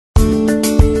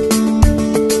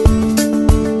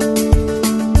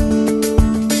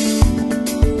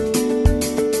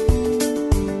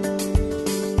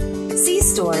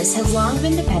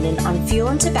been dependent on fuel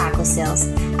and tobacco sales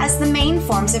as the main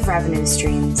forms of revenue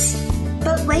streams.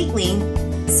 But lately,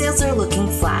 sales are looking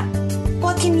flat.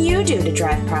 What can you do to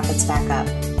drive profits back up?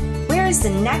 Where is the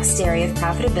next area of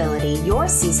profitability your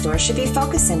C-store should be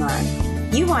focusing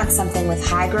on? You want something with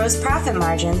high gross profit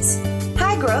margins,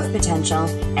 high growth potential,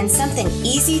 and something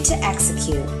easy to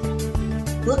execute.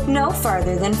 Look no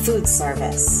further than food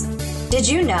service. Did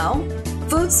you know?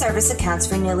 Food service accounts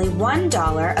for nearly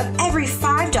 $1 of every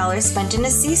 $5 spent in a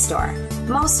C-store.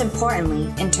 Most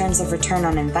importantly, in terms of return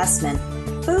on investment,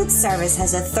 food service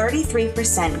has a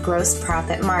 33% gross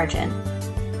profit margin,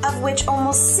 of which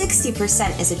almost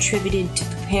 60% is attributed to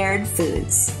prepared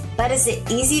foods. But is it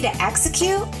easy to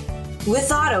execute? With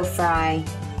AutoFry,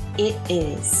 it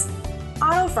is.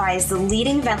 AutoFry is the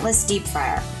leading ventless deep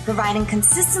fryer, providing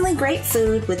consistently great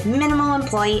food with minimal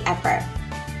employee effort.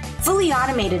 Fully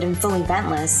automated and fully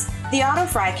ventless, the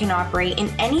AutoFry can operate in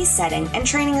any setting, and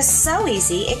training is so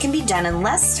easy it can be done in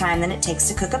less time than it takes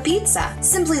to cook a pizza.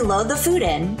 Simply load the food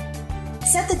in,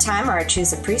 set the timer or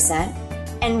choose a preset,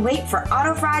 and wait for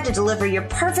AutoFry to deliver your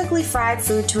perfectly fried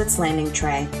food to its landing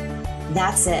tray.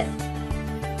 That's it.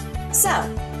 So,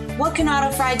 what can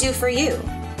AutoFry do for you?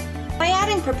 By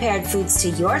adding prepared foods to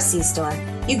your C-store,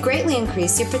 you greatly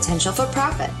increase your potential for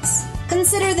profits.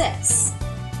 Consider this.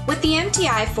 With the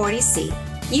MTI 40C,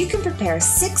 you can prepare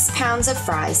 6 pounds of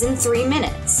fries in 3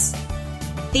 minutes.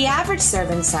 The average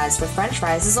serving size for French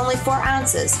fries is only 4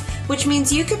 ounces, which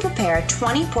means you could prepare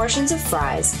 20 portions of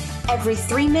fries every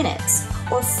 3 minutes,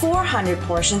 or 400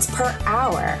 portions per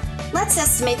hour. Let's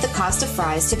estimate the cost of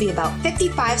fries to be about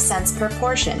 55 cents per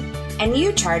portion, and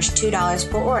you charge $2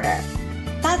 per order.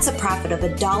 That's a profit of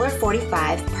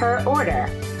 $1.45 per order.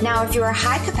 Now, if you're a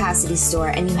high-capacity store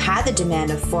and you had the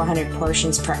demand of 400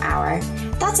 portions per hour,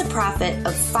 that's a profit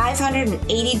of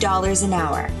 $580 an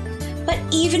hour. But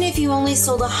even if you only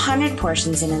sold 100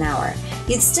 portions in an hour,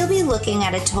 you'd still be looking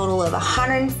at a total of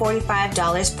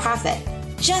 $145 profit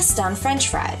just on French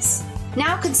fries.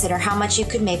 Now consider how much you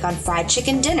could make on fried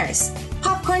chicken dinners,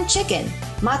 popcorn chicken,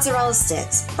 mozzarella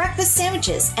sticks, breakfast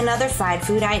sandwiches, and other fried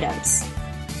food items.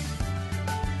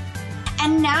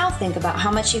 And now think about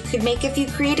how much you could make if you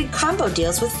created combo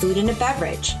deals with food and a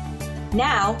beverage.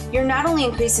 Now, you're not only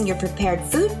increasing your prepared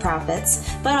food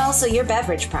profits, but also your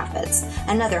beverage profits,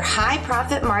 another high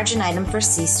profit margin item for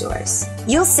C-stores.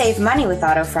 You'll save money with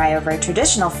AutoFry over a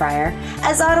traditional fryer,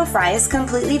 as AutoFry is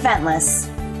completely ventless.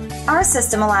 Our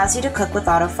system allows you to cook with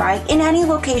AutoFry in any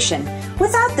location,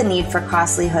 without the need for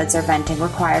costly hoods or venting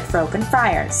required for open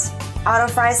fryers.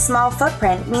 AutoFry's small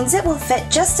footprint means it will fit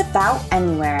just about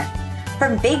anywhere.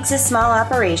 From big to small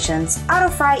operations,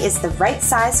 AutoFry is the right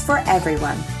size for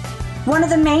everyone. One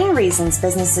of the main reasons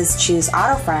businesses choose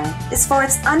AutoFry is for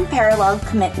its unparalleled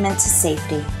commitment to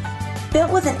safety.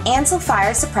 Built with an Ansel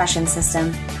fire suppression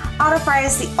system, AutoFry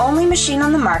is the only machine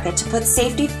on the market to put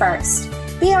safety first,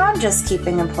 beyond just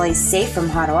keeping employees safe from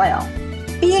hot oil.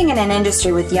 Being in an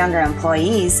industry with younger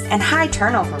employees and high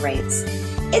turnover rates,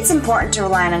 it's important to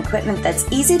rely on equipment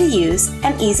that's easy to use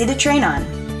and easy to train on.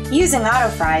 Using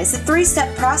AutoFry is a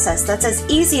 3-step process that's as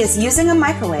easy as using a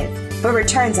microwave, but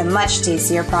returns a much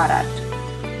tastier product.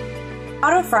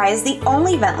 AutoFry is the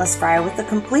only ventless fryer with a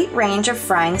complete range of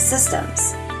frying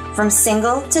systems, from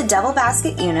single to double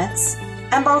basket units,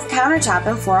 and both countertop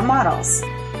and floor models.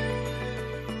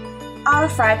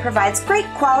 AutoFry provides great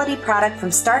quality product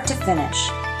from start to finish.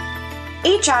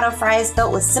 Each AutoFry is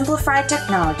built with simplified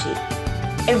technology,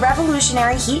 a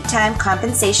revolutionary heat time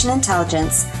compensation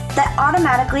intelligence that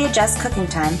automatically adjusts cooking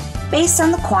time based on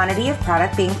the quantity of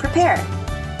product being prepared.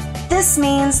 This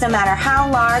means no matter how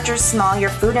large or small your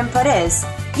food input is,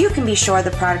 you can be sure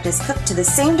the product is cooked to the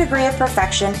same degree of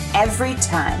perfection every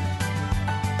time.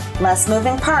 Less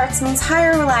moving parts means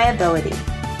higher reliability.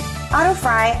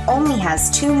 AutoFry only has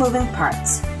 2 moving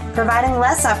parts, providing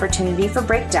less opportunity for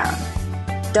breakdown.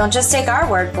 Don't just take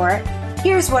our word for it.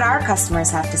 Here's what our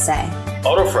customers have to say.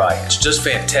 AutoFry, it's just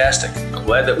fantastic. I'm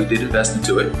glad that we did invest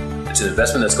into it. It's an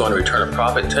investment that's going to return a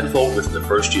profit tenfold within the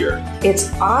first year.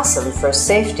 It's awesome for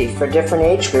safety for different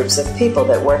age groups of people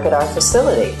that work at our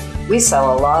facility. We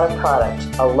sell a lot of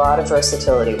product, a lot of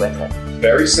versatility with it.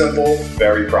 Very simple,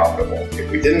 very profitable.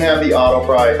 If we didn't have the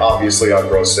AutoFry, obviously our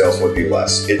gross sales would be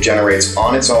less. It generates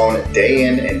on its own, day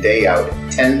in and day out,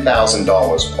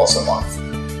 $10,000 plus a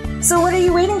month. So what are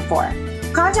you waiting for?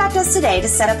 Contact us today to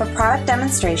set up a product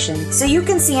demonstration so you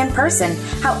can see in person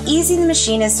how easy the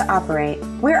machine is to operate.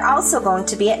 We're also going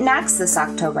to be at NACS this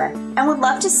October and would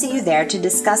love to see you there to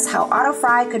discuss how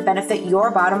AutoFry could benefit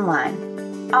your bottom line.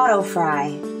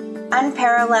 AutoFry.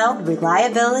 Unparalleled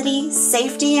reliability,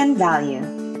 safety, and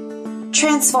value.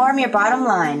 Transform your bottom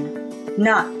line.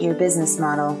 not your business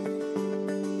model.